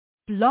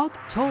Blog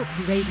Talk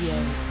Radio.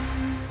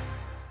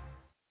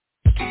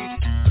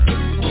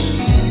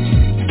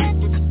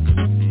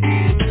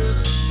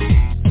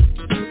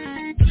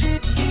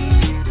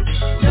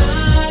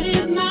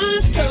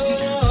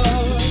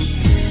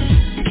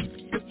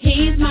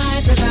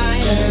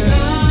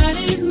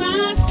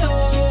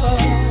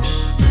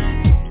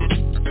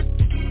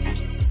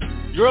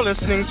 You're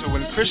listening to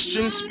When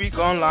Christians Speak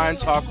Online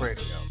Talk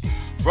Radio,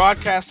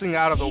 broadcasting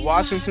out of the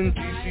Washington,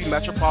 D.C.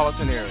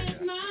 metropolitan area.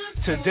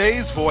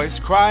 Today's voice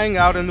crying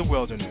out in the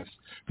wilderness,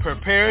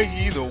 prepare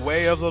ye the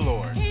way of the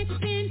Lord.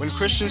 When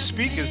Christians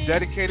Speak is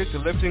dedicated to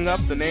lifting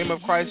up the name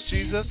of Christ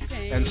Jesus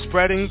and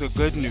spreading the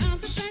good news. So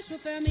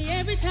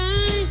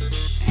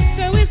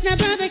it's not,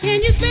 brother,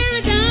 can you spare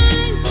a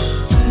dime?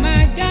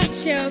 My God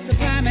shall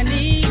supply my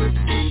needs.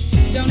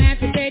 Don't have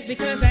to beg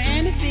because I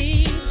am a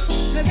seed.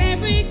 Cause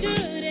every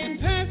good and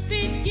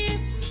perfect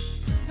gift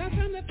comes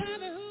from the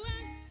Father who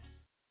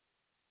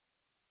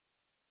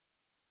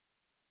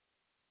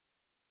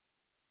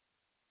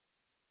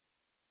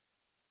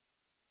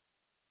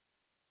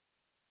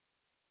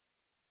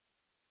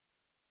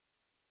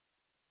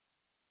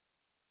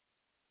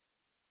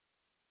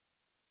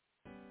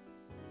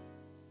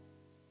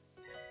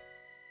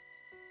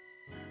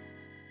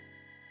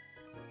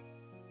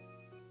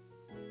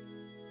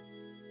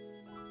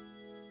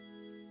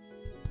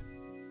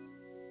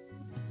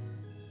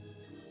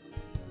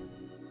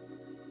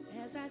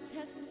as I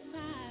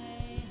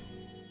testify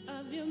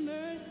of your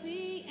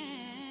mercy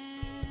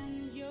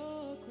and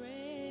your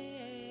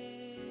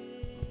grace,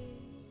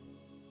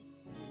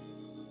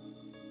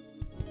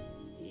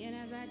 and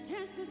as I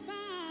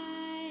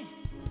testify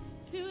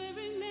to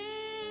every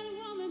man,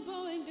 woman,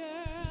 boy, and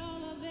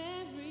girl of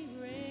every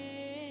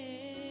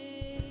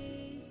race,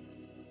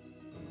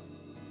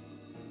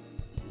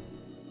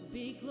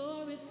 be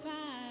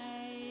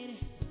glorified,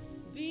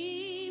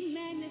 be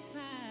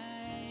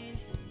magnified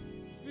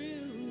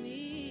through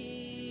me.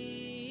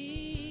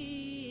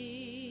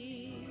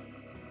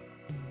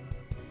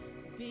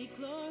 Be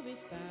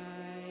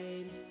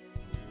glorified,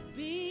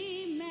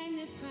 be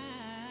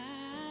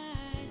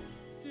magnified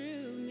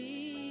through me.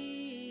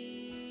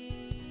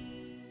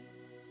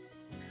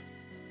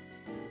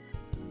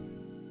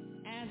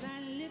 As I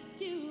lift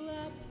you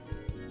up,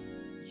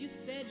 you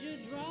said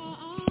you'd draw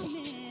all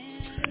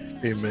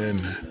men.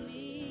 Amen.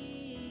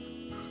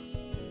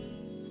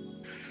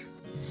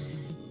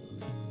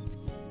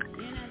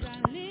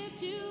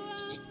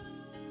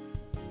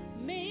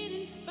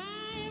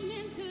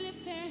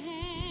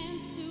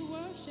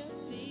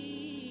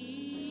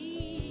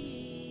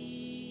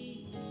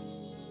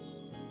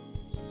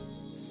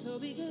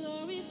 Be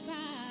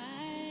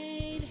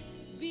glorified,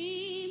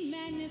 be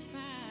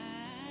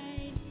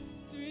magnified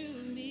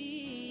through me.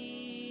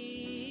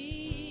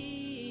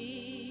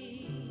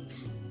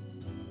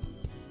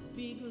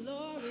 Be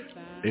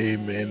glorified.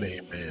 Amen,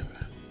 amen.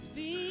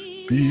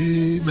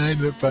 Be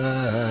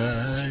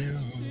magnified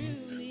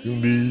through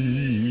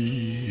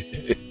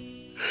me.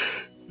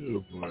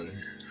 Oh boy.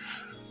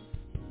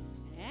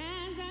 As I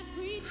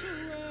preach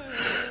your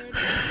word,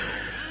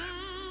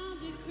 I'll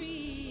decree.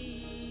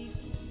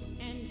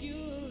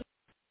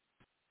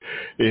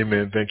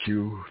 Amen. Thank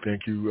you.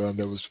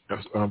 That was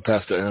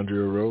Pastor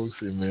Andrea Rose.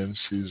 Amen.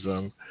 She's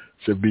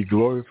said, "Be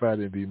glorified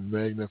and be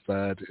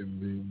magnified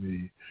in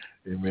me."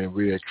 Amen.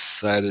 We're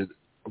excited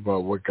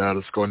about what God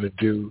is going to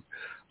do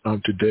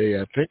today.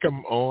 I think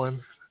I'm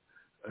on,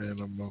 and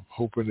I'm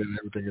hoping that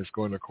everything is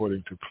going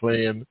according to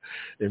plan.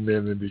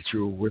 Amen. And that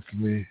you're with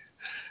me.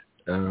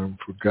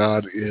 For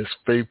God is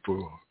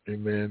faithful.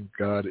 Amen.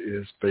 God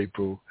is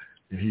faithful,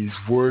 and He's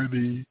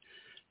worthy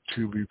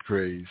to be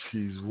praised.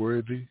 He's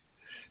worthy.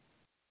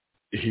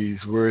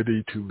 He's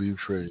worthy to be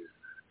praised.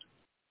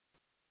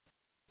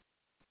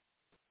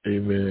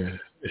 Amen.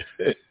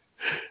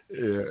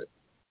 Yeah,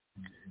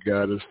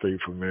 God is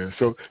faithful, man.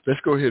 So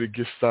let's go ahead and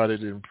get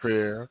started in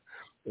prayer.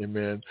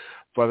 Amen.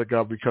 Father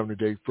God, we come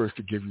today first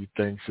to give you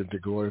thanks and to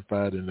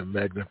glorify and to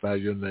magnify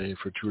your name,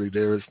 for truly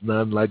there is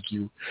none like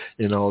you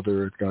in all the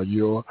earth, God.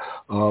 You're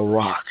our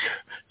rock.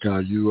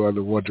 God, you are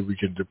the one that we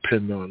can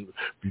depend on.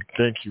 We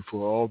thank you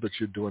for all that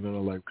you're doing in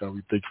our life, God.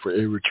 We thank you for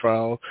every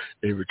trial,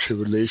 every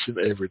tribulation,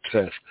 every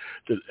test,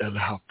 and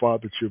how far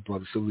that you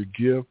brought us. So we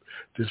give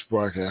this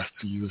broadcast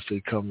to you and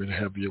say, come and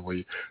have your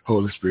way,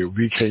 Holy Spirit.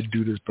 We can't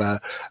do this by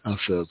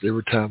ourselves.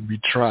 Every time we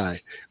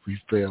try, we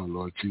fail,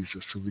 Lord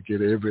Jesus. So we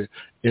get every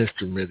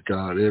instrument,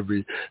 God,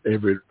 every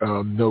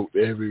note,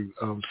 every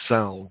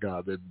sound,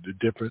 God, the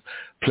different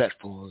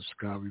platforms,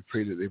 God. We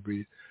pray that they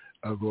be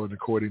going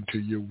according to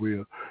your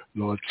will,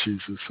 Lord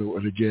Jesus. So,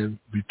 and again,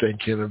 we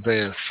thank you in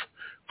advance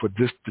for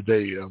this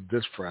today,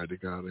 this Friday,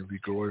 God, and we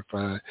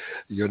glorify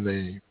your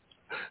name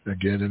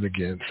again and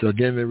again. So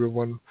again,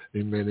 everyone,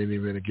 amen and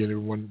amen. Again,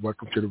 everyone,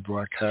 welcome to the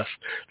broadcast.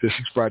 This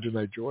is Friday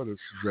Night Joy. This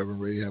is Reverend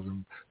Ray. I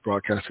haven't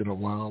broadcasted in a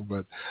while,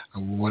 but I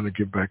want to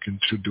get back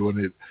into doing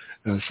it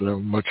as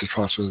much as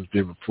possible as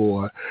the day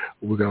before.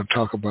 We're going to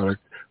talk about a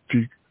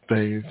few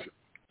things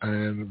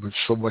And with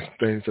so much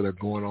things that are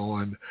going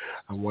on,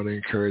 I want to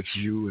encourage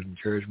you and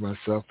encourage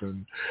myself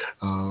and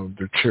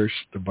the church,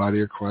 the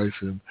body of Christ,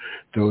 and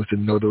those that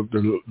know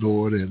the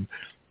Lord and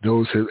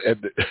those who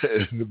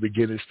in the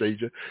beginning stage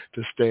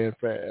to stand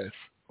fast,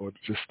 or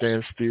to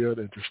stand still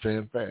and to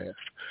stand fast.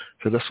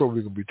 So that's what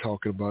we're going to be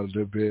talking about a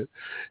little bit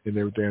and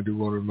everything. I do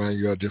want to remind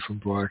you of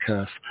different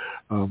broadcasts,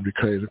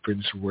 Declaring the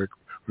Finished Work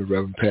with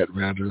Reverend Pat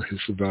Randall, his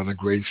Savannah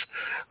Grace.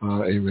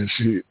 Amen.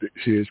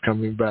 She is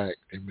coming back.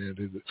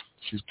 Amen.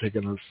 She's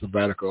taking a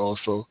sabbatical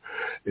also.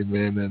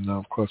 Amen. And,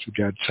 of course, we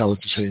got Challenge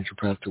to Change for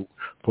Pastor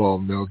Paul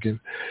Milligan.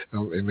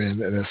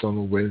 Amen. And that's on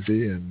a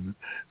Wednesday. And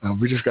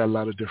we just got a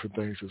lot of different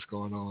things that's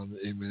going on.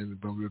 Amen.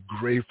 But we're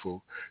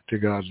grateful to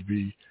God to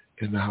be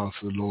in the house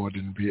of the Lord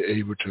and be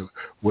able to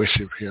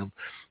worship him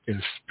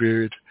in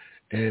spirit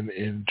and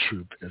in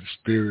truth,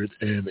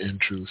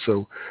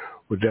 So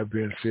with that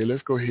being said,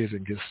 let's go ahead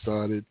and get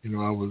started. You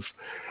know, I was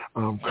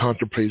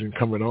contemplating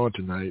coming on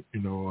tonight.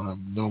 You know,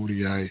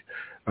 normally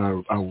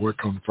I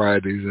work on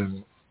Fridays,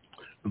 and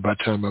by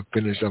the time I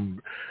finish, I'm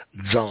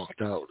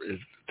zonked out. It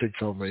takes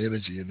all my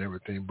energy and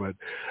everything. But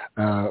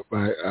I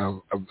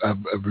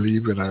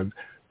believe, and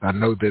I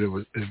know that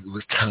it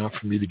was time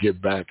for me to get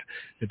back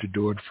into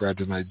doing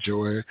Friday Night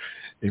Joy,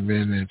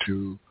 amen, and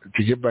to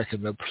get back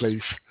in that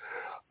place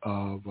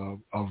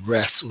of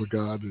rest with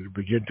God, and to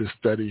begin to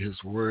study his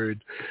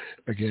word,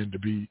 again, to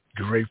be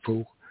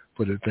grateful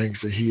for the things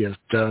that he has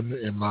done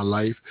in my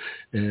life,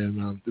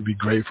 and to be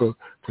grateful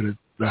for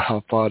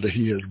how far that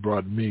he has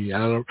brought me.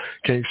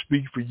 Can't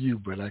speak for you,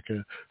 but I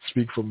can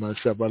speak for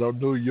myself. I don't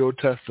know your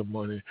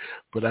testimony,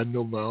 but I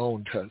know my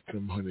own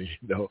testimony,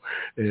 you know.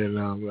 And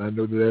I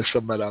know that there's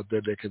somebody out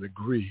there that can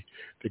agree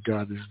that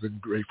God has been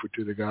grateful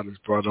to, that God has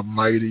brought a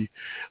mighty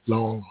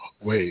long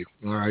way.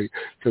 All right.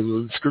 Because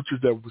the scriptures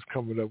that was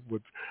coming up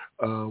with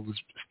was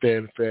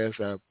stand fast.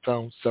 I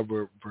found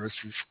several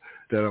verses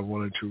that I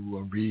wanted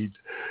to read,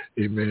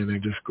 amen,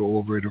 and just go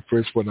over it. The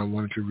first one I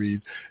wanted to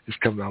read is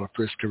coming out of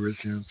 1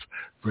 Corinthians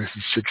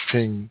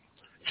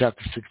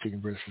chapter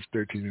 16, verses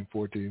 13 and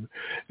 14.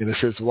 And it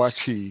says, watch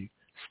ye,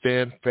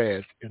 stand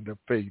fast in the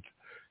faith,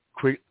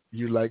 quit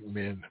you like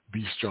men,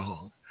 be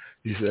strong.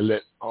 He said,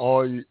 let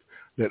all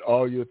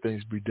your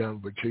things be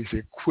done, but he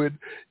said, quit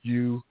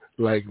you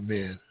like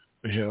men.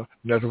 You know,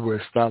 in other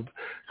words, stop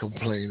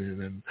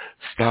complaining and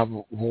stop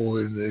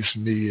wounding this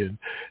knee and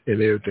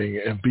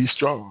everything, and be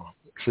strong.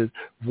 Said,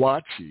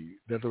 watch ye.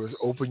 In other words,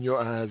 open your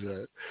eyes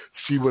up.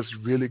 See what's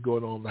really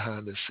going on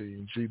behind the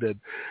scenes. See that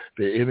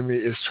the enemy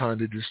is trying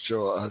to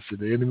destroy us. And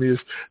the enemy is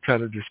trying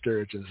to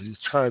discourage us. He's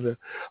trying to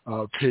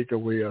take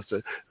away us,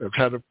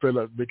 trying to fill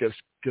us,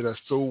 get us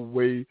so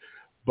way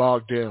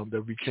bogged down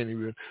that we can't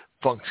even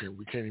function.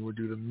 We can't even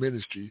do the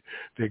ministry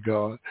that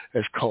God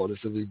has called us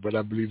to be. But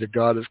I believe that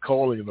God is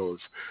calling those,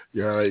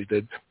 right,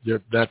 that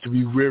not to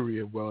be weary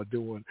in well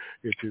doing,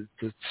 is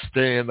to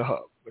stand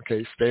up,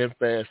 okay, stand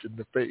fast in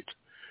the faith.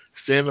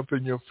 Stand up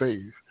in your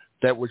faith.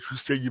 That what you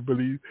say you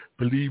believe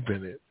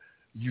in it.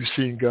 You've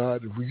seen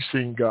God, and we've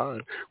seen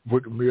God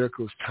work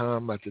miracles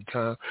time after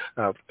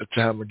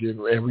time again.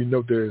 And we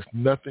know there is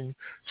nothing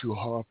too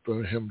hard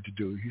for him to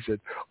do. He said,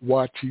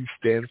 watch ye,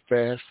 stand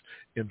fast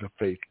in the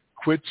faith.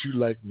 Quit you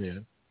like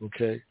men,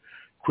 okay?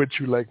 Quit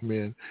you like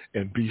men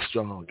and be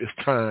strong. It's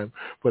time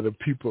for the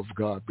people of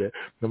God that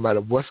no matter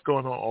what's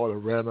going on all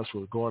around us,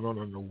 what's going on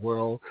in the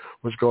world,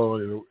 what's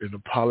going on in the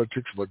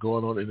politics, what's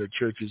going on in the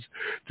churches,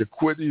 to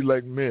quit you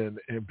like men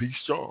and be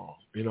strong,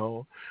 you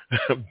know.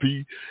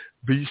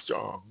 Be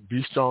strong.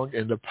 Be strong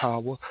in the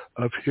power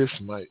of his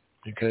might,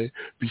 okay?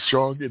 Be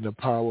strong in the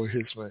power of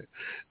his might,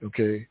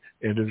 okay?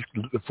 And in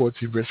the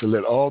 14th verse,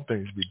 let all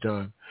things be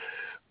done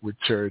with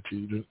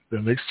charity. The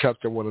next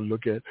chapter I want to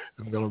look at,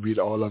 I'm going to read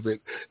all of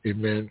it,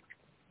 amen.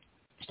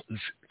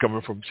 It's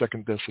coming from 2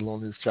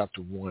 Thessalonians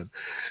chapter 1,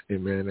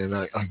 amen. And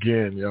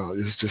again, y'all,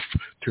 it's just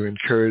to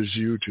encourage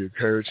you, to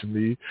encourage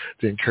me,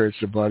 to encourage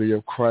the body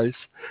of Christ,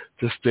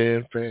 to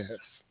stand fast,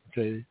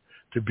 okay,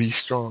 to be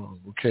strong,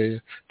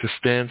 okay, to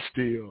stand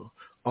still.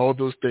 All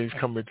those things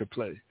come into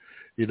play.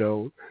 You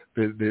know,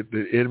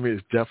 the enemy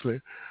is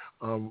definitely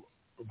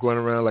going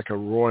around like a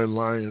roaring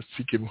lion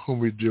seeking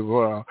whom he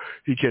devour.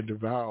 He can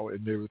devour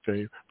and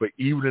everything. But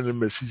even in the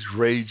midst, he's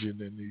raging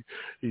and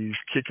he's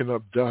kicking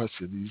up dust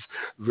and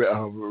he's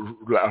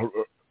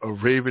a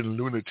raving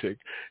lunatic,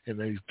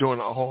 and he's doing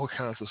all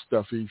kinds of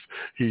stuff.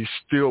 He's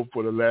still,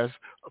 for the last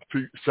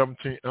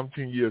 17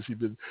 years, he's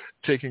been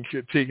taking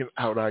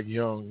out our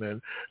young,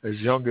 man, as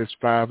young as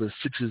 5 and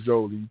 6 years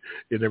old, and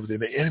everything.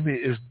 The enemy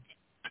is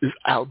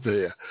out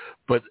there,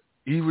 but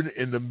even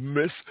in the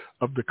midst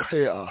of the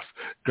chaos,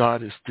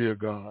 God is still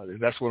God. And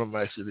that's what I'm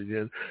asking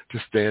again, to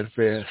stand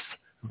fast,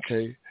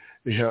 okay?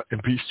 Yeah,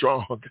 and be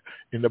strong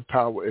in the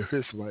power of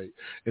his might.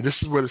 And this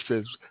is what it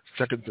says,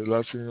 2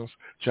 Thessalonians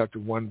chapter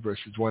 1,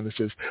 verses 1. It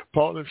says,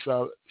 Paul and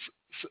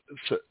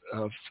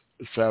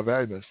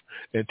Silvanus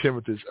and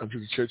Timothy unto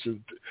the church of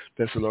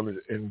Thessalonica,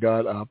 in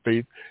God our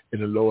faith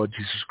in the Lord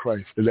Jesus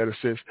Christ. The letter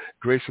says,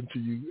 grace unto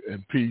you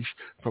and peace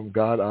from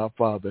God our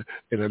Father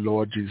and the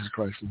Lord Jesus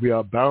Christ. We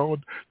are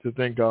bound to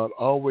thank God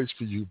always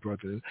for you,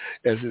 brethren,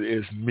 as it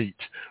is meet,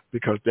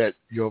 because that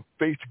your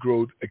faith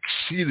grows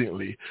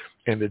exceedingly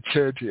in the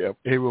charity of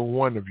every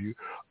one of you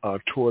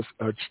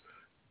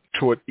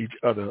toward each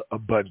other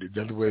abundant.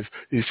 In other words,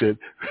 he said,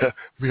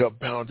 we are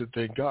bound to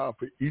thank God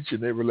for each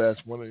and every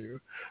last one of you,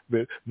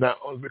 but not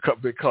only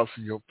because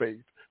of your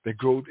faith. The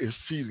growth is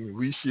exceeding.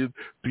 We should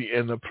be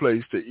in a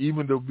place that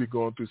even though we're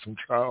going through some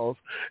trials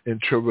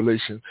and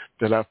tribulation,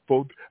 that our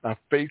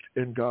faith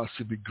in God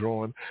should be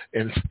growing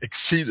and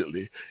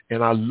exceedingly.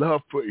 And our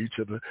love for each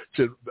other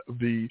should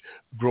be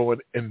growing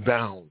in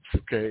bounds,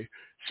 okay?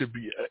 Should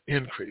be an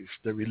increase,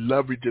 that we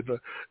love each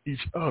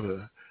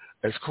other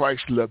as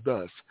Christ loved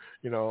us,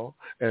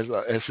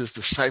 as his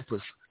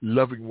disciples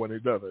loving one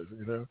another,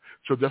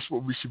 So that's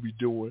what we should be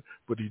doing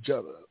with each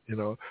other,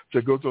 So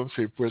it goes on to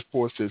say, verse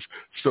 4 says,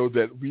 so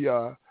that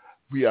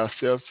we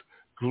ourselves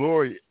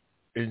glory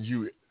in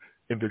you,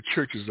 in the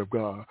churches of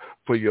God,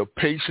 for your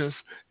patience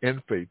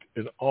and faith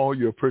in all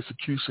your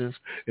persecutions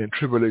and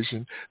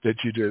tribulation that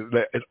you did,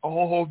 and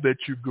all that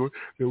you go.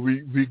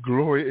 We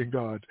glory in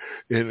God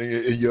and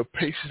in your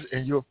patience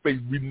and your faith.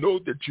 We know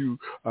that you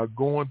are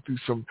going through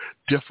some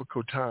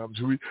difficult times.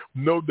 We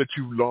know that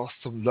you've lost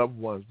some loved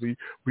ones. We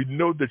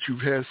know that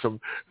you've had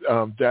some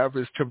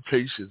diverse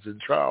temptations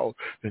and trials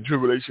and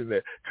tribulation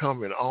that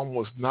come and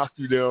almost knock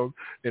you down,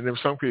 and in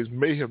some cases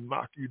may have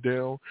knocked you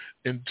down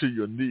into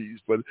your knees.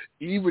 But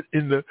even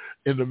in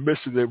the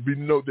midst of that, we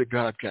know that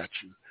God got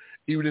you.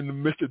 Even in the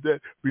midst of that,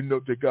 we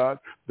know that God,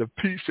 the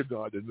peace of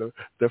God and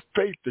the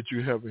faith that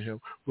you have in him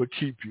will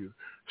keep you.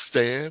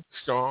 Stand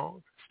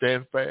strong,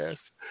 stand fast,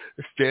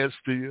 stand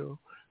still,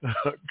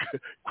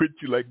 quit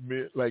you like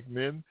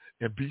men,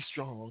 and be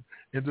strong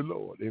in the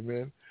Lord.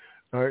 Amen.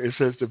 It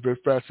says the verse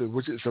 5 says,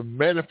 which is a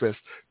manifest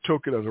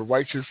token of the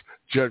righteous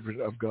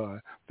judgment of God,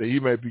 that he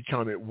may be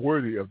counted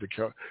worthy of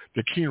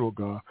the kingdom of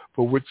God,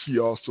 for which he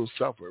also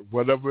suffered.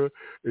 Whatever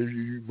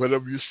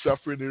you're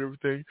suffering and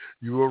everything,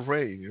 you will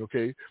reign,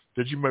 okay?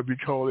 That you might be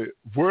called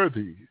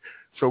worthy.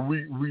 So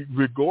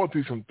we're going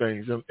through some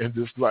things in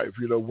this life.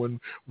 When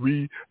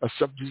we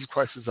accept Jesus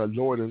Christ as our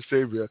Lord and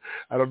Savior,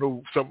 I don't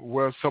know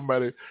where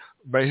somebody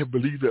may have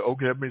believed that,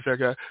 okay, that means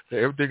that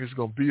everything is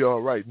going to be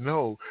all right.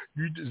 No,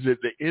 the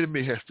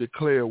enemy has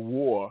declared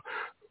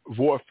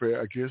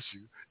warfare against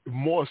you,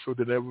 more so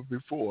than ever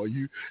before.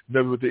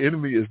 The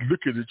enemy is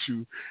looking at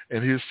you,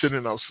 and he's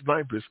sending out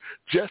snipers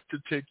just to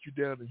take you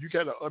down. And you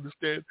got to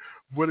understand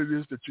what it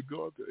is that you're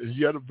going through. And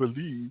you got to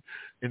believe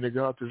in the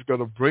God that's going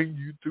to bring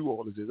you through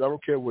all of this. I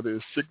don't care whether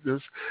it's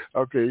sickness,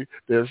 okay,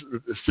 there's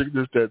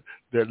sickness that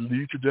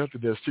leads to death,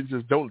 and there's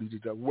sickness that don't lead to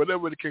death.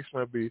 Whatever the case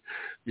might be,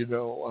 I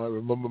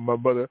remember my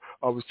mother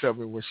always telling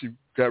me when she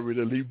got ready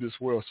to leave this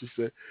world, she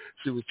said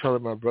she was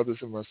telling my brothers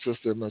and my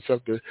sister and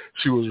myself that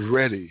she was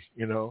ready,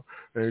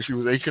 and she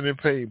was aching in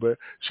pain, but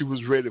she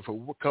was ready for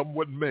come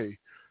what may.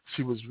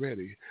 She was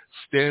ready.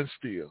 Stand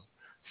still,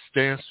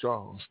 stand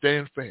strong,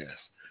 stand fast,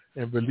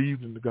 and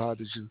believe in the God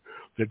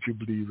that you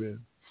believe in.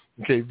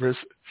 Okay, verse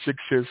 6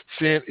 says,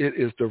 saying it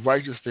is the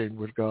righteous thing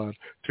with God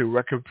to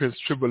recompense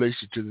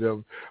tribulation to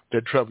them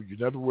that trouble you.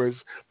 In other words,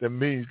 that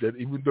means that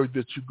even though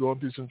that you're going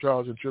through some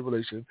trials and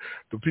tribulation,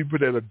 the people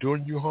that are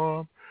doing you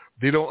harm,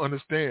 they don't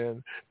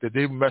understand that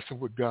they're messing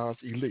with God's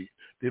elite.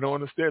 They don't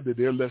understand that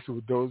they're messing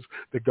with those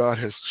that God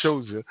has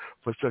chosen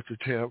for such a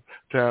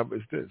time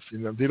as this.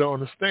 They don't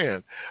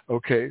understand,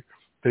 okay,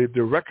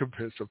 the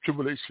recompense of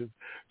tribulation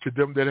to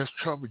them that has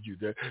troubled you,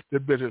 that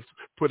has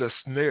put a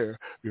snare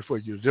before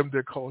you, them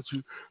that caused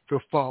you to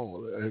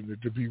fall and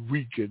to be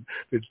weak, and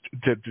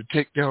to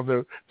take down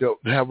to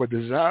have a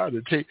desire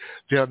to take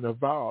down the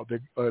vow,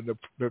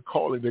 the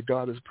calling that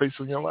God has placed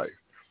on your life.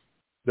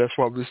 That's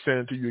why we're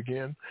saying to you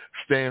again,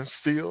 stand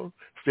still,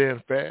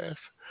 stand fast,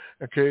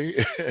 okay,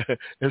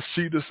 and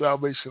see the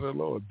salvation of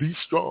the Lord. Be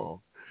strong.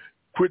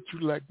 Quit you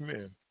like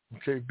men,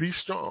 okay? Be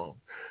strong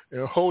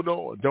and hold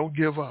on. Don't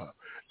give up.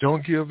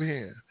 Don't give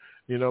in,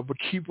 but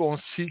keep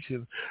on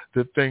seeking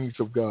the things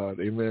of God,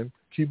 amen?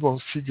 Keep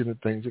on seeking the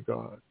things of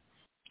God.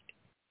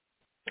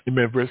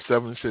 Amen. Verse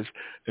 7 says,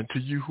 and to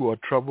you who are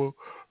troubled,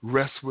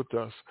 rest with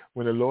us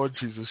when the Lord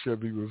Jesus shall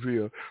be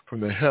revealed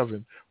from the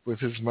heaven with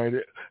his mighty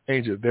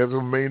angel. There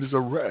remains a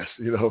rest.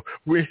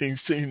 We ain't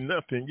seen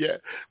nothing yet.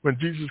 When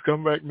Jesus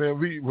come back, man,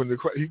 when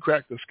he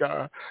cracked the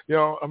sky,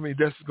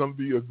 that's going to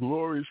be a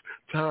glorious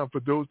time for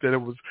those that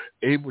was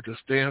able to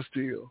stand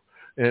still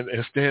and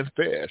stand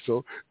fast.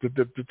 So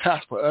the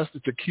task for us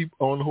is to keep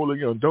on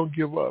holding on. Don't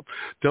give up.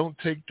 Don't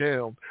take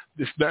down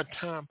It's not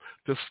time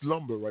to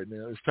slumber right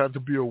now. It's time to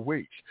be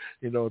awake.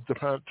 It's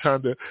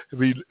time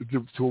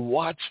to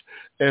watch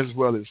as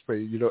well as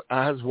pray.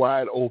 Eyes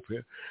wide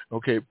open,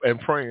 okay, and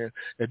praying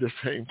at the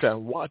same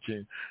time,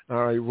 watching.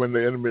 All right, when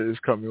the enemy is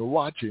coming,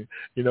 watching.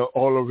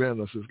 All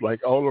around us is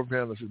like all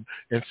around us,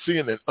 and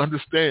seeing and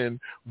understand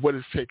what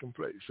is taking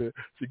place.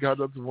 See, God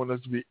doesn't want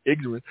us to be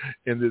ignorant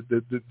in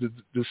the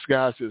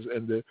disguises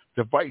and the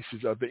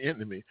devices of the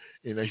enemy.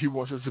 He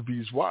wants us to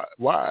be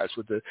wise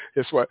with it.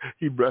 That's why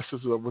He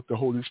blesses us with the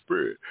Holy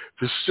Spirit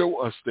to show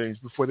us things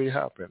before they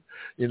happen.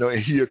 And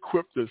He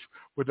equipped us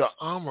with the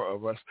armor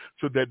of us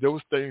so that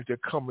those things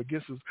that come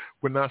against us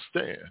will not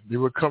stand. They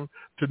will come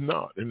to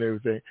naught and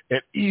everything.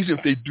 And even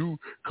if they do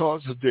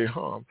cause us their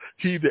harm,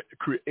 He that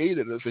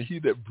created us and He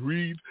that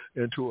breathed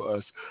into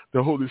us,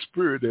 the Holy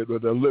Spirit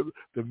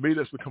that made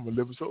us become a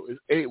living soul,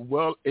 is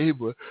well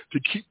able to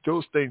keep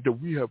those things that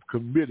we have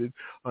committed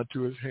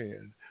unto His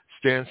hand.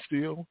 Stand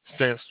still,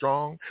 stand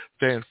strong,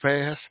 stand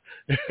fast.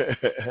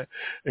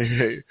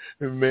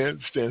 Amen.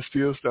 Stand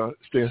still,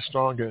 stand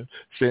strong, and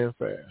stand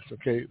fast.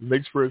 Okay. The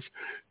next verse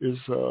is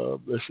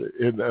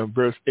in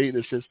verse 8.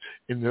 It says,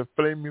 "In the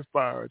flaming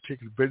fire,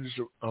 taking vengeance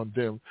on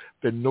them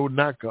that know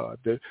not God,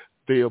 that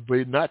they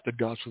obey not the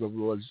gospel of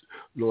Lord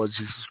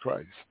Jesus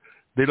Christ."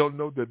 They don't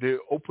know that they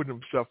open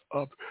themselves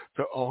up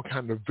to all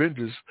kind of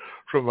vengeance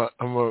from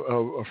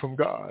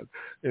God.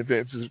 And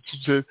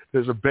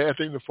there's a bad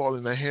thing to fall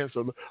in the hands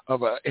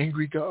of an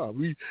angry God.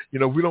 We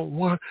don't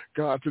want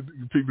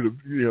people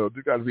to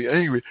they got to be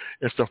angry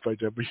and stuff like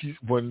that. But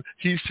when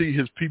He sees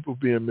His people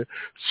being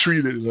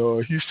treated,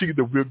 or He sees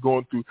that we're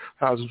going through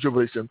trials and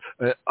tribulation,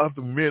 and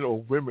other men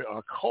or women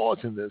are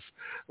causing this,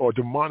 or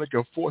demonic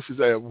forces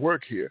at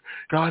work here,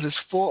 God is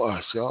for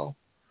us, y'all.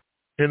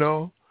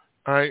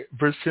 All right,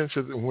 verse 10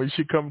 says, "When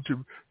she come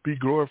to be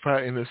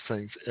glorified in His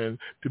saints, and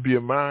to be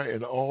admired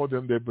in all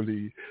them that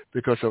believe,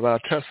 because of our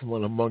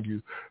testimony among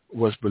you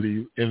was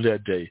believed in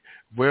that day.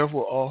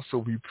 Wherefore also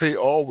we pray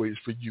always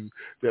for you,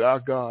 that our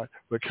God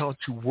will count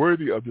you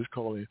worthy of this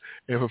calling,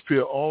 and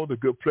fulfill all the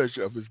good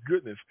pleasure of His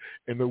goodness,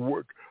 and the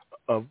work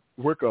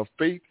of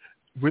faith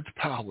with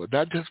power."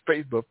 Not just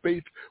faith, but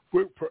faith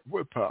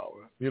with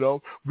power.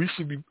 We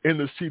should be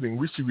interceding.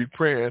 We should be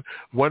praying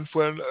one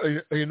for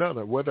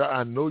another. Whether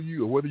I know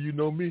you or whether you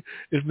know me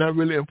is not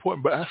really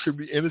important, but I should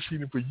be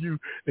interceding for you,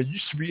 and you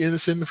should be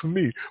interceding for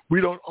me.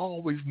 We don't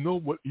always know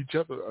what each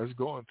other is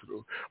going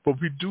through, but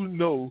we do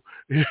know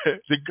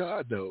that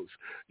God knows.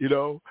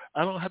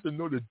 I don't have to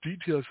know the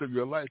details of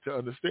your life to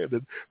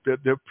understand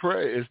that their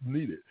prayer is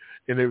needed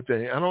and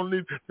everything. I don't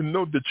need to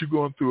know that you're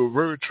going through a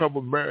very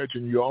troubled marriage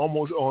and you're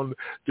almost on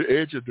the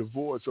edge of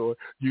divorce, or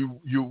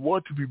you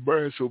want to be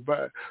married so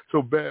bad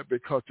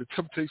because the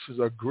temptations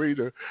are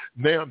greater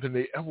now than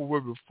they ever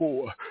were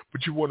before,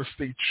 but you want to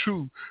stay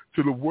true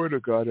to the Word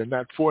of God and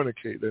not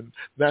fornicate and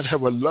not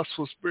have a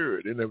lustful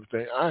spirit and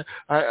everything.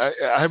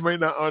 I may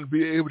not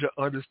be able to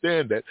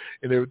understand that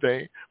and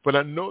everything, but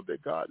I know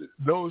that God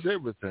knows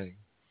everything.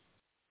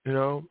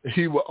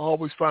 He will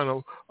always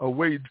find a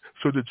way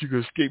so that you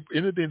can escape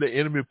anything the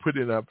enemy put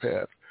in our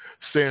path.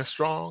 Stand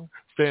strong,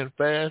 stand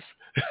fast,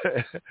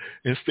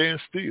 and stand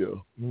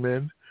still,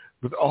 amen.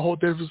 With all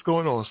that is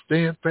going on,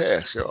 stand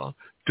fast, y'all.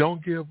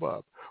 Don't give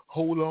up.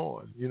 Hold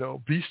on,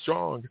 be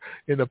strong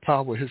in the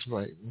power of His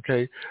might,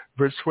 okay?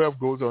 Verse 12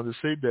 goes on to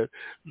say that,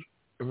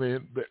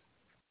 amen.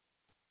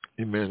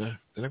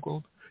 Did I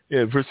go?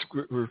 Yeah, verse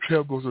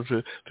 12 goes on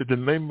to say, "that the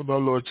name of our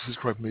Lord Jesus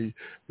Christ may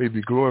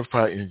be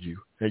glorified in you,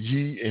 and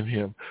ye in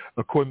Him,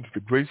 according to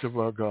the grace of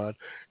our God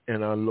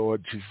and our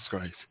Lord Jesus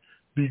Christ."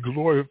 Be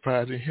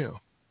glorified in Him.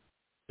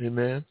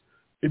 Amen.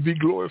 It be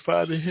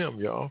glorified in Him,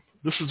 y'all.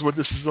 This is what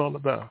this is all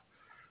about.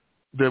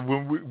 That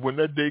when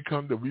that day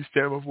comes that we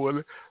stand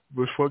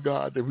before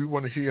God, that we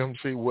want to hear Him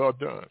say, "Well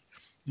done.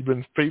 You've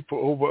been faithful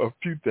over a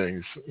few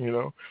things,"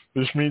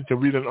 This means that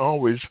we didn't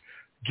always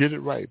get it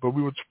right, but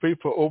we were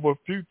faithful over a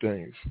few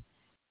things.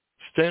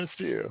 Stand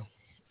still.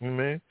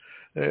 Amen.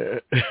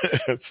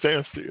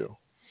 Stand still.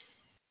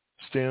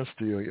 Stand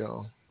still,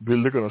 y'all. We're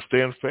looking to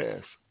stand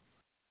fast.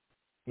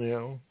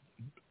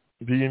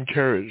 Be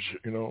encouraged,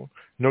 know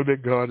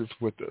that God is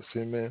with us.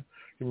 Amen.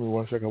 Give me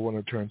 1 second. I want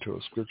to turn to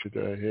a scripture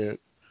that I had.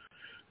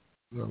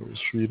 I was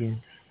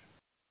reading.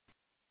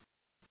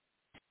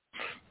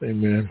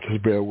 Amen.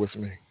 Just bear with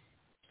me.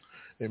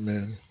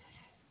 Amen.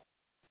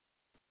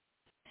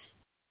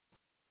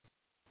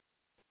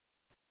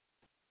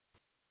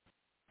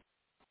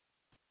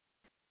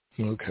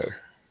 Okay.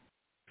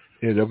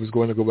 Yeah, that was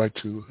going to go back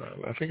to,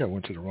 I think I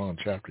went to the wrong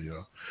chapter,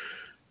 y'all.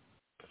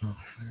 Oh,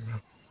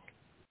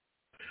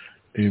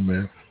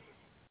 amen.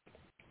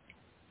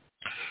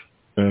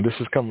 This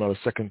is coming out of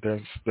 2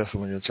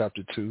 Thessalonians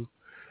chapter 2.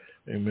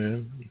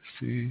 Amen. Let's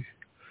see.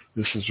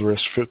 This is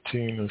verse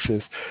 15. It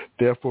says,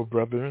 "Therefore,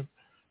 brethren,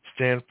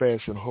 stand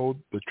fast and hold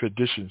the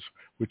traditions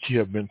which ye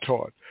have been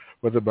taught.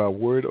 whether by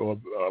word or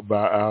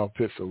by our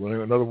epistle.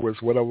 In other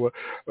words, whatever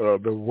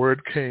the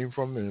word came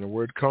from, and the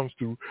word comes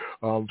through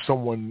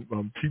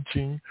someone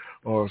teaching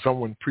or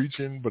someone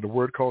preaching, but the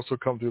word also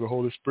comes through the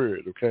Holy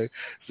Spirit, okay?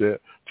 So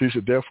he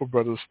said, therefore,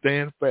 brothers,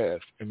 stand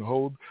fast and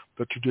hold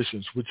the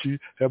traditions which ye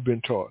have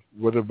been taught,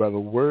 whether by the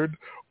word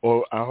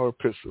or our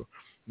epistle.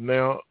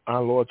 Now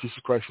our Lord Jesus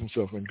Christ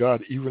himself and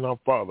God, even our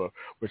Father,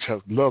 which has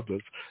loved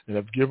us and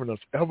have given us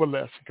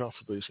everlasting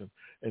consolation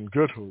and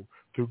good hope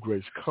through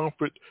grace,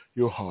 comfort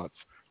your hearts.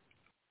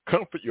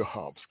 Comfort your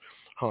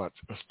hearts.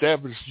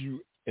 Establish you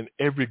in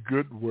every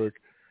good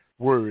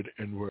word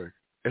and work.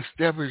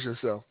 Establish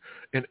yourself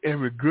in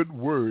every good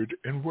word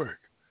and work.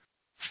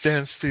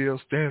 Stand still,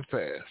 stand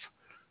fast.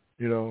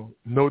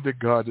 Know that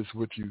God is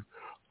with you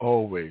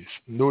always.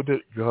 Know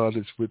that God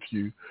is with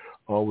you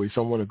always. I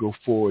want to go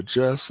forward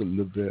just a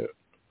little bit.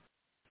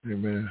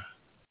 Amen.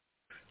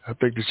 I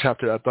think the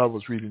chapter, I thought I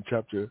was reading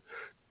chapter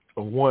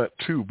 1,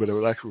 2, but it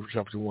was actually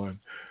chapter 1.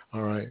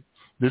 All right.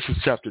 This is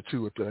chapter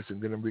 2 with us,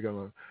 and then we're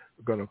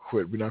gonna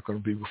quit. We're not gonna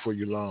be before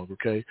you long,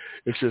 okay?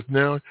 It says,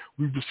 now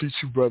we beseech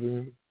you,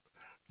 brethren,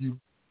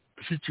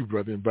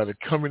 by the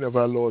coming of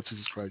our Lord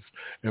Jesus Christ,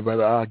 and by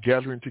our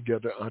gathering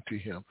together unto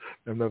him.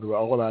 In other words,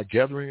 all our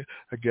gathering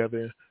are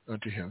gathering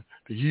unto him,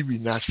 that ye be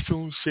not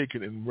soon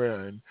shaken in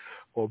mind,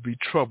 or be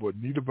troubled,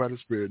 neither by the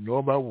Spirit,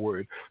 nor by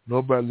word,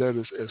 nor by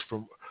letters as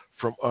from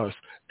us,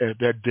 as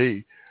that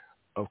day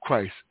of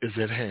Christ is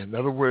at hand. In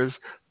other words,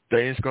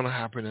 things going to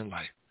happen in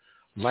life.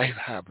 Life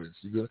happens.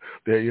 In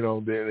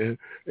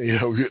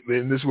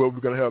this world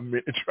we're going to have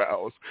many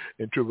trials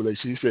and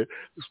tribulations. He said,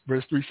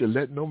 verse 3 said,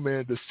 let no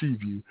man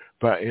deceive you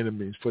by any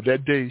means, for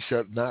that day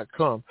shall not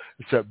come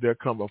except there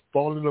come a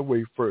falling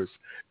away first,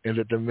 and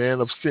that the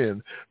man of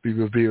sin be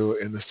revealed,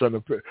 and the son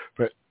of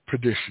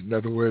perdition. In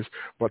other words,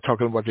 by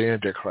talking about the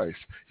Antichrist.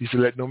 He said,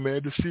 let no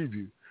man deceive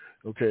you,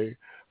 okay,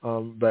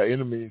 by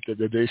any means, that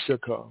the day shall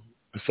come.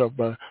 Except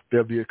by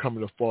there'll be a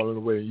coming of falling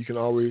away. You can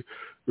already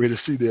really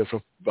see there's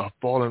a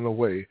falling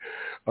away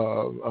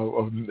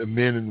of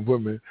men and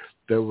women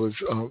that was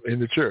in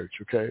the church,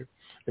 okay?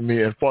 I mean,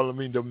 and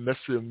falling doesn't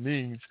necessarily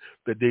means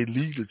that they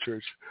leave the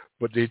church,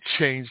 but they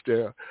change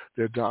their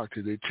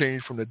doctrine. They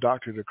change from the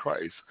doctrine of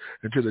Christ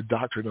into the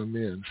doctrine of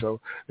men. So,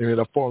 I mean,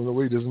 a falling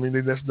away doesn't mean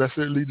they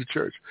necessarily leave the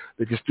church.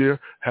 They can still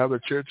have a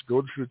church,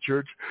 go to the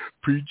church,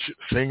 preach,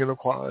 sing in the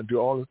choir, and do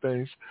all the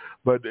things,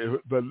 but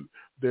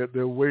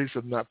their ways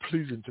are not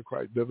pleasing to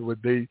Christ. In other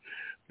words, they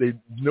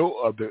know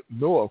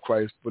of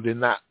Christ, but they're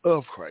not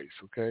of Christ,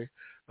 okay?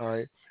 All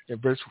right?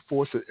 And verse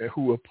 4 says,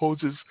 who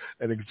opposes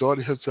and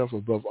exalted himself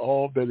above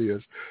all that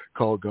is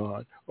called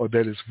God, or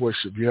that is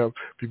worship. You have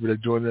people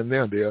that join in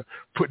now. They are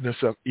putting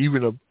themselves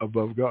even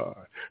above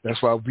God.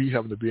 That's why we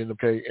have to be in the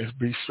okay and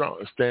be strong,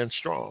 and stand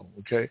strong,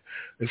 okay?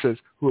 It says,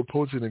 who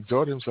opposes and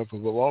exalted himself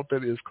above all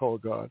that is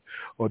called God,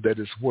 or that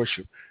is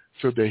worship,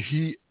 so that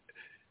he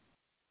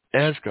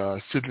as God,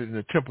 sitting in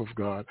the temple of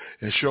God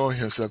and showing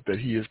himself that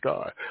he is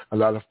God. A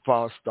lot of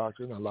false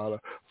doctrine, a lot of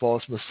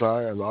false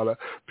Messiah, a lot of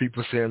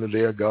people saying that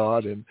they're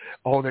God, and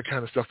all that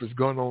kind of stuff is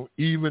going on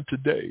even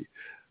today.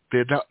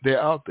 They're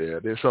out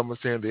there. There's someone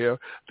saying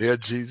they're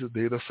Jesus,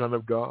 they're the Son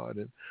of God.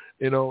 And,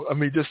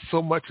 just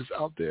so much is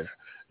out there.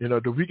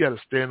 That we got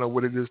to stand on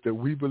what it is that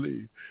we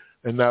believe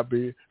and not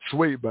be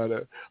swayed by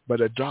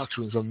the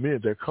doctrines of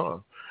men that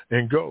come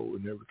and go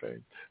and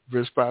everything.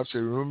 Verse 5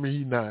 says, remember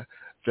ye not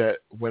that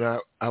when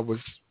I was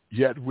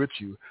yet with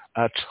you,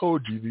 I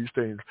told you these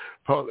things.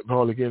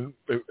 Paul again,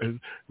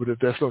 with the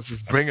Thessalonians, is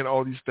bringing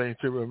all these things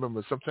to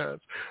remember.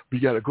 Sometimes we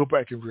got to go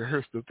back and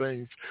rehearse the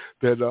things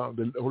that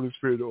the Holy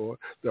Spirit or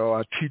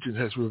our teaching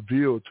has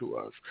revealed to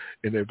us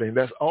and everything.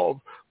 That's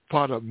all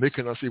part of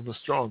making us even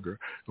stronger,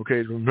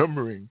 okay,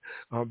 remembering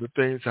the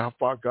things, how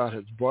far God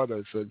has brought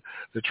us, and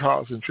the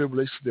trials and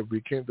tribulations that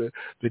we came to,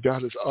 that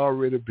God has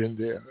already been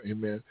there,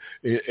 amen.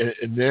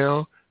 And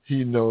now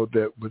he know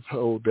that was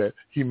told that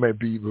he may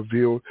be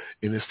revealed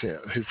in his time.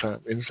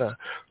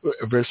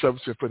 Verse 7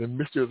 says, for the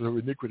mystery of the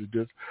iniquity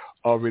does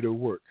already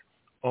work.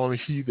 Only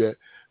he that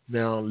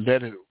now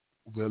let it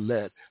will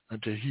let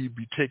until he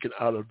be taken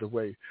out of the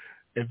way.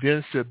 And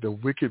then said the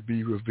wicked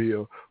be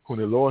revealed, whom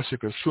the Lord shall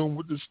consume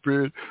with the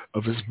spirit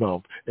of his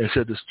mouth, and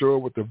shall destroy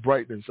with the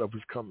brightness of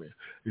his coming.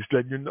 He's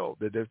letting you know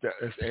that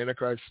that's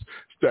Antichrist.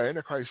 The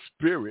Antichrist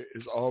spirit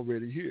is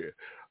already here.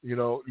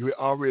 You're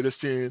already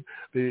seeing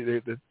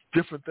the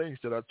different things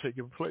that are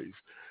taking place.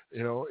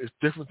 It's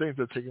different things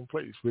that are taking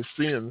place. We're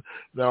seeing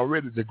now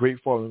already the great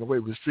falling away.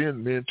 We're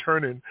seeing men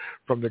turning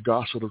from the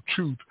gospel of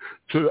truth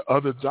to the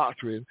other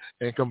doctrine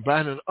and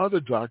combining other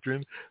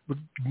doctrine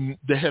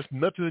that has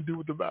nothing to do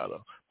with the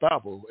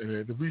Bible.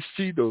 And we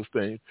see those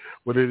things,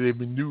 whether they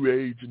be New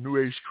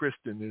Age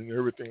Christian and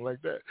everything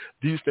like that.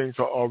 These things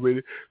are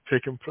already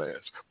taking place.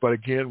 But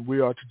again,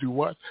 we are to do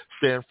what?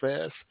 Stand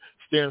fast,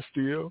 stand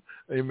still,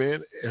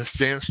 amen, and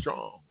stand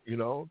strong.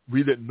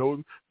 We that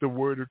know the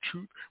word of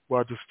truth, we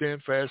are to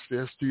stand fast,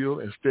 stand still,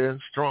 and stand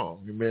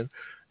strong, amen.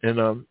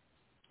 And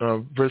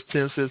verse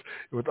 10 says,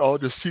 with all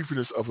the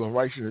deceitfulness of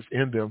unrighteousness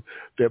in them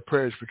that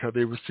perish, because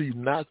they receive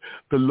not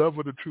the love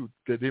of the truth,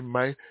 that they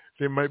might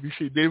be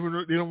saved. They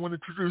don't want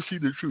to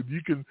receive the truth.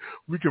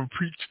 We can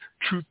preach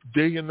truth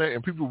day and night,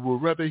 and people will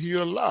rather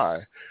hear a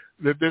lie.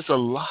 That there's a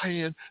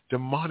lying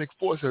demonic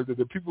force out there,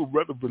 that people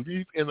rather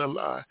believe in a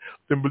lie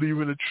than believe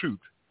in the truth.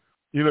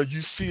 You know,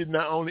 you see it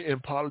not only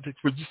in politics,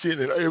 but you see it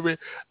in every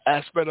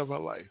aspect of our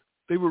life.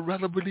 They would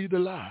rather believe the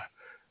lie.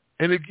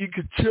 And you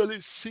can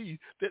clearly see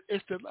that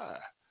it's the lie.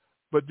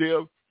 But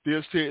they'll say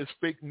it's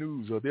fake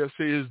news, or they'll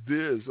say it's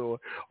this,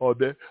 or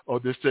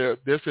they'll say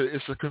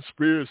it's a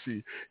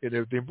conspiracy and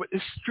everything. But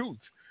it's truth.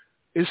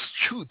 It's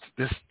truth.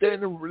 They're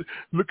standing,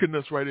 looking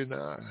us right in the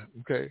eye,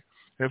 okay?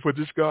 And for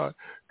this God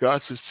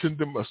should send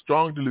them a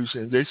strong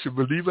delusion, and they should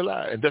believe a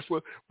lie. And that's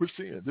what we're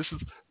seeing. This is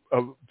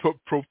a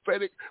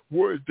prophetic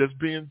word that's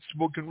being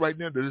spoken right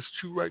now, that is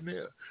true right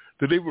now,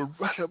 that they would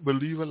rather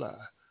believe a lie.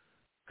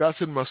 God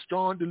sent them a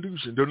strong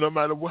delusion. No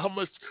matter how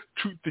much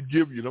truth to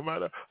give you, no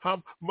matter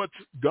how much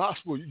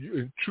gospel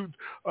and truth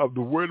of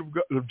the word of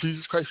God, of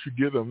Jesus Christ you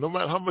give them, no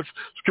matter how much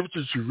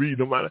scriptures you read,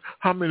 no matter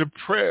how many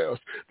prayers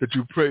that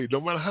you pray,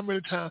 no matter how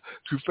many times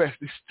you fast,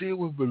 they still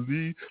will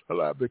believe a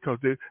lie, because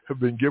they have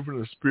been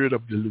given a spirit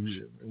of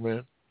delusion.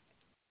 Amen.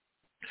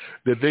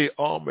 That they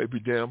all may be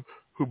damned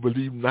who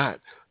believe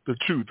not the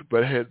truth,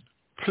 but had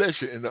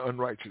pleasure in the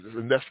unrighteousness.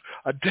 And that's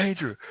a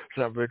danger,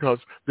 because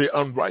the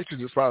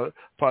unrighteousness part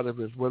of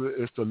it, whether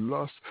it's the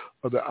lust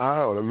of the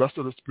eye or the lust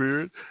of the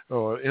spirit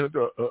or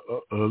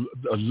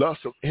a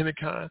lust of any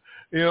kind,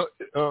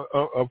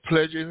 a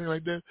pleasure, anything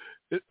like that,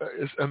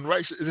 it's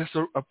unrighteous.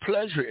 There's a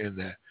pleasure in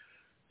that.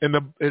 And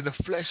the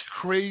flesh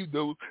craves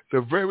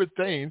the very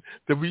thing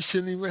that we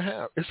shouldn't even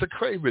have. It's a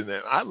craving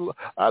there.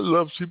 I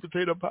love sweet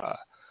potato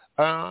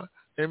pie.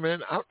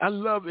 Amen. I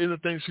love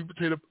anything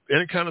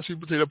any kind of sweet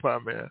potato pie,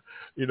 man.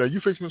 You know,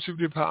 you fix me sweet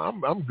potato pie,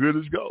 I'm good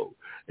as gold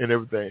and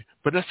everything.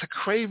 But that's a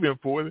craving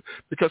for it,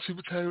 because sweet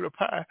potato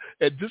pie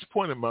at this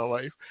point in my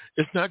life,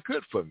 it's not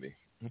good for me.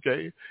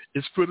 Okay,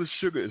 it's full of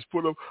sugar. It's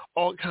full of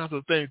all kinds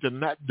of things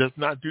that does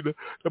not do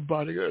the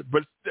body good.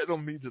 But that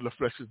don't mean that the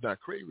flesh is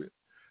not craving.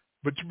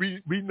 But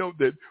we know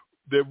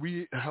that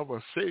we have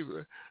a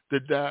Savior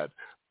that died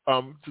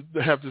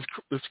to have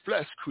this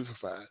flesh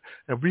crucified.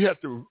 And we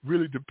have to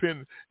really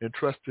depend and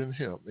trust in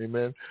him.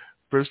 Amen.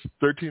 Verse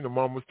 13, I'm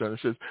almost done. It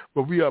says,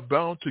 but we are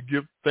bound to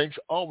give thanks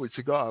always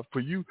to God for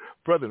you,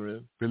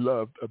 brethren,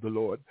 beloved of the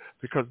Lord,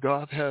 because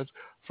God has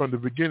from the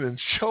beginning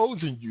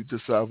chosen you to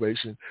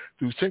salvation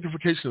through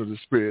sanctification of the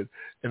Spirit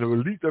and the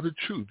release of the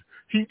truth.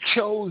 He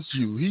chose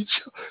you. He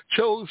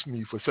chose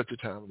me for such a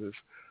time as this,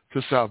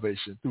 to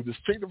salvation through the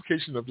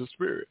sanctification of the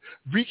Spirit.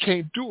 We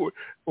can't do it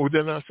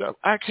within ourselves.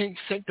 I can't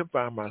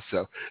sanctify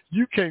myself.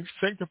 You can't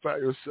sanctify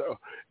yourself.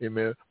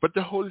 Amen. But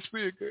the Holy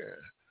Spirit can.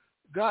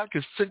 God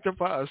can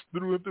sanctify us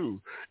through and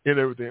through in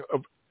everything,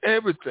 of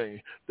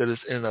everything that is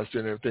in us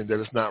and everything that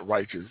is not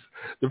righteous.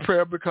 The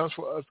prayer becomes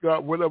for us,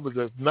 God, whatever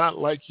that's not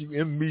like you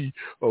in me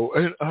or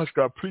in us,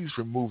 God, please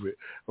remove it.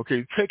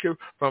 Okay, take it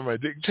from my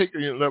take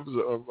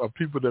levels of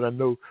people that I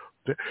know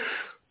that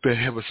they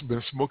have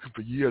been smoking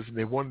for years, and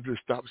they wanted to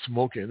stop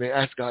smoking. And they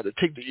asked God to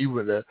take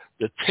even the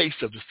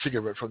taste of the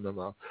cigarette from their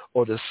mouth,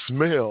 or the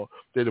smell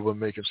that it would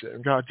make them sick.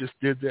 And God just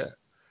did that,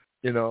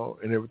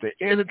 and everything.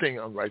 Anything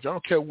unrighteous, I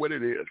don't care what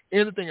it is,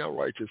 anything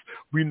unrighteous,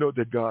 we know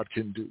that God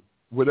can do,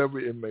 whatever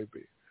it may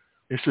be.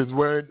 It says,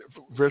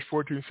 verse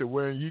 14 said,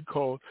 wherein he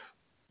called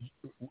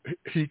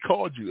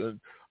you, and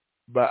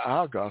by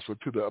our gospel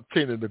to the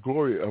obtaining the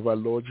glory of our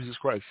Lord Jesus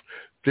Christ.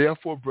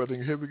 Therefore,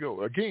 brethren, here we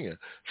go. Again,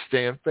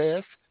 stand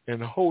fast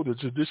and hold the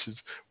traditions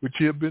which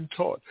you have been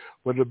taught,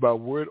 whether by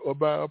word or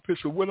by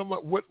epistle. What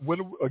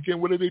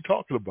are they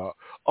talking about?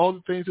 All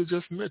the things I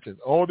just mentioned,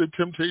 all the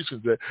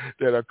temptations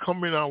that are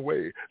coming our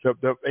way,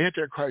 the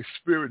Antichrist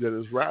spirit that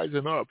is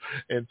rising up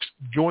and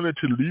going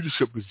into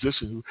leadership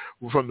positions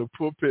from the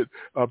pulpit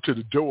up to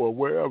the door,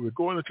 wherever,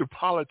 going into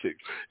politics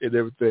and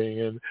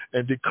everything,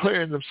 and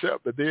declaring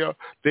themselves that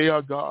they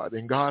are God,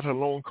 and God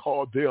alone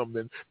called them,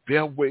 and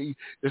their way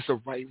is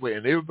the right way,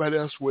 and everybody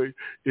else's way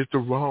is the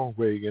wrong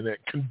way, and that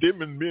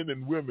condemning men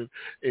and women,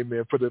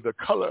 amen, for the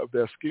color of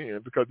their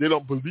skin, because they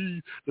don't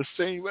believe the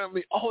same way. I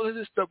mean, all of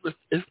this stuff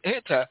is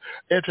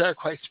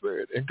anti-Christ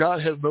spirit, and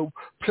God has no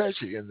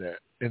pleasure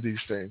in these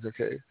things,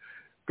 okay?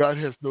 God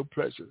has no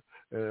pleasure.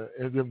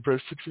 And then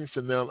verse 16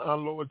 said, now our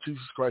Lord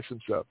Jesus Christ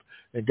himself,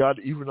 and God,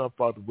 even our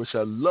Father, which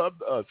has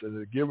loved us and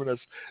has given us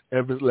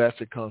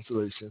everlasting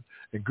consolation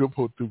and good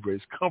hope through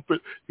grace, comfort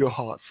your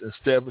hearts and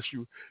establish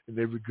you in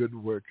every good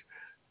work,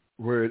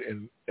 word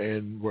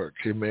and work.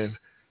 Amen.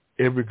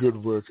 Every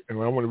good work.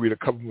 And I want to read a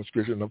couple more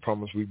scriptures, and I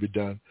promise we'll be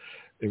done.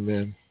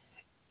 Amen.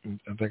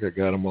 I think I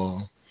got them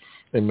all.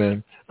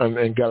 Amen.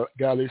 And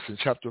Galatians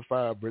chapter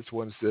 5, verse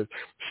 1 says,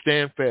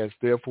 stand fast,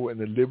 therefore, in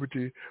the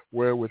liberty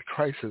wherewith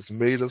Christ has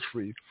made us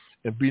free,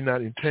 and be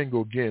not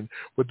entangled again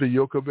with the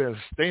yoke of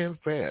bondage. Stand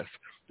fast,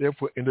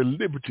 therefore, in the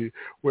liberty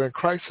wherein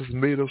Christ has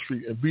made us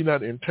free, and be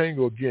not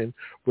entangled again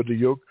with the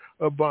yoke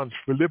of bondage.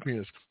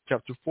 Philippians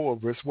chapter 4,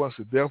 verse 1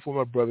 says, therefore,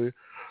 my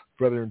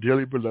brethren,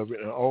 dearly beloved,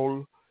 and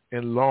all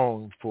and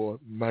long for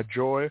my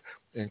joy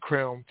and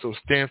crown. So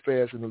stand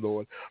fast in the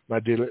Lord, my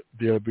dear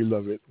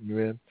beloved.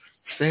 Amen.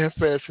 Stand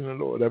fast in the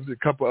Lord. There's a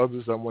couple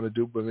others I want to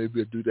do, but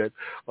maybe I'll do that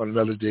on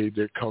another day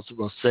that comes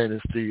about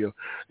standing still.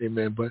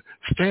 Amen. But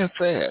stand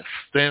fast.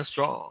 Stand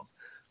strong.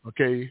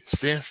 Okay?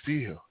 Stand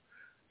still.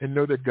 And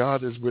know that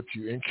God is with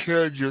you.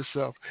 Encourage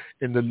yourself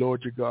in the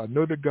Lord your God.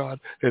 Know that God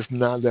has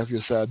not left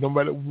your side. No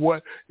matter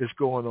what is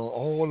going on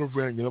all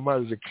around you, no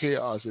matter the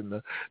chaos and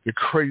the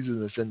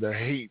craziness and the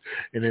hate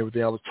and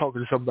everything. I was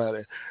talking to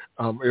somebody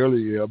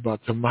earlier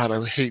about the amount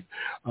of hate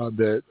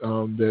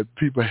that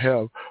people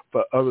have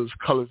for others'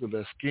 colors of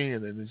their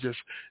skin, and it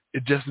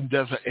just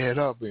doesn't add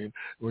up. And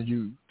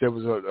there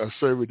was a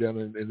survey done,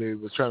 and they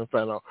were trying to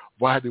find out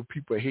why do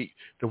people hate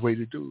the way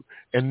they do,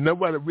 and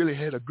nobody really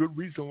had a good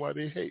reason why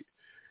they hate.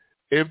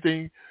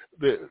 Everything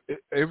that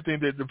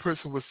the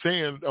person was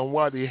saying on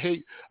why they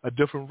hate a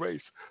different race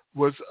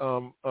was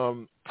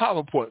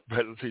PowerPoint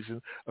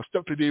presentation of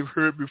stuff that they've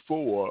heard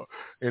before,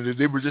 and that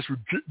they were just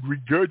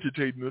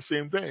regurgitating the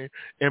same thing.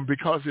 And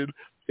because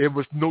it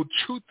was no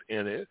truth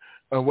in it,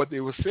 what they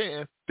were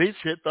saying, they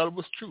thought it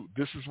was true.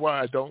 This is why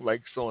I don't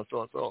like so and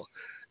so and so.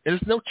 And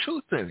there's no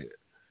truth in it.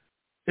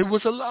 It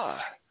was a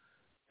lie.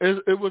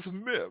 It was a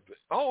myth. In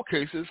all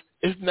cases,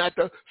 it's not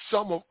the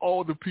sum of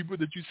all the people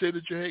that you say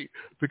that you hate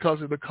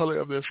because of the color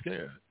of their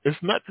skin.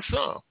 It's not the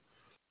sum.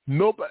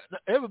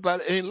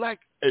 Everybody ain't like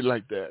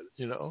that,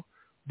 you know.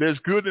 There's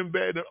good and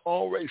bad in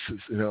all races,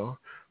 you know.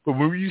 But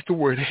when we use the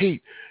word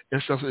hate and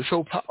stuff, it's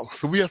so powerful.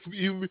 So we have to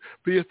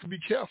be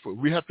careful.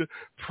 We have to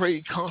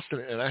pray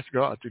constantly and ask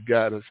God to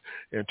guide us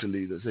and to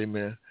lead us.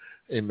 Amen.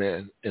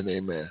 Amen and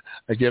amen.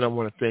 Again, I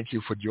want to thank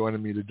you for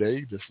joining me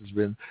today. This has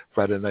been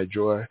Friday Night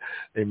Joy.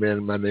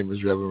 Amen. My name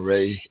is Reverend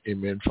Ray.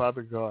 Amen.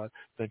 Father God,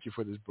 thank you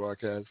for this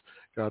broadcast.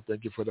 God,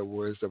 thank you for the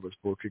words that were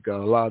spoken.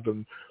 God, allow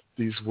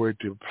these words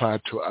to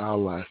apply to our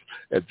lives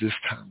at this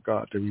time,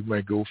 God, that we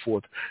might go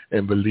forth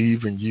and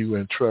believe in you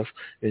and trust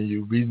in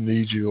you. We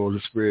need you,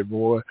 Holy Spirit,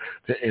 more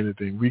than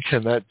anything. We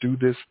cannot do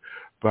this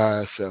by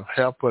ourselves.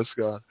 Help us,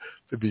 God,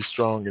 to be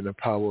strong in the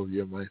power of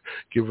your might.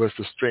 Give us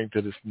the strength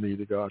that is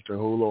needed, God, to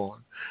hold on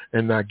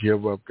and not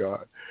give up,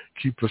 God.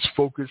 Keep us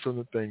focused on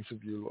the things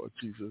of you, Lord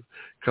Jesus.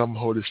 Come,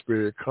 Holy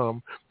Spirit,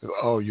 come with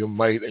all your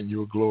might and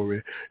your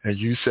glory, and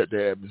you set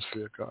the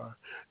atmosphere, God.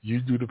 You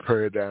do the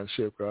paradigm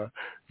shift, God.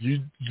 You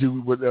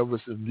do whatever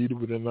is needed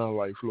within our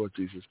life, Lord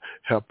Jesus.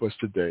 Help us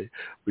today.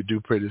 We do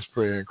pray this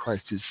prayer in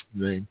Christ's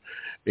name.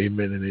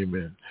 Amen and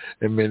amen.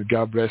 Amen.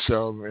 God bless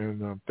y'all,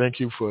 and thank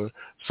you for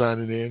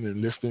signing in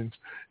and listening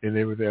and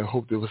everything. I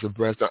hope there was a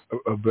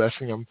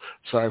blessing. I'm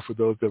sorry for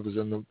those that was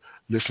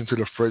listening to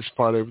the first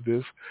part of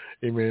this.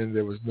 Amen.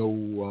 There was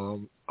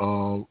no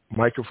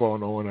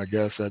microphone on, I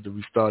guess. I had to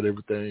restart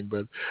everything,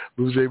 but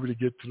we was able to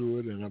get through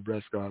it, and I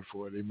bless God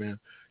for it. Amen.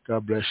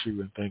 God bless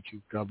you, and thank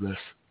you. God bless.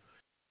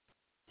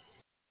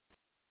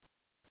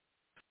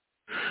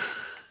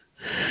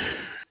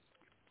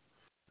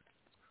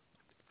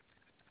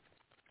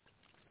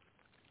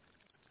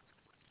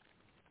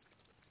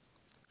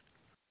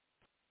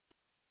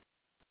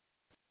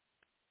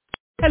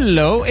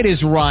 Hello, it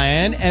is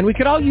Ryan, and we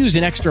could all use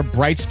an extra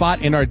bright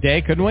spot in our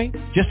day, couldn't we?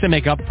 Just to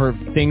make up for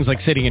things like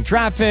sitting in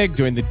traffic,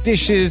 doing the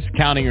dishes,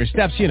 counting your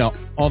steps, you know,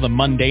 all the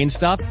mundane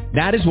stuff.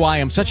 That is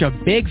why I'm such a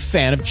big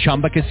fan of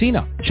Chumba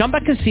Casino. Chumba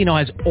Casino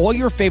has all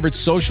your favorite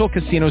social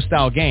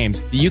casino-style games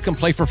that you can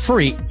play for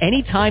free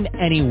anytime,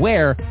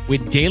 anywhere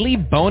with daily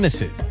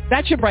bonuses.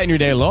 That should brighten your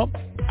day a little.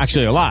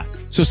 Actually, a lot.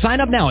 So sign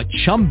up now at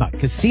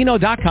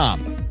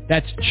ChumbaCasino.com.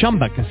 That's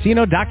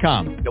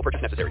ChumbaCasino.com. No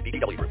purchase necessary.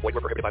 VGW Group. Void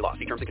where prohibited by law.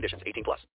 See terms and conditions. 18+.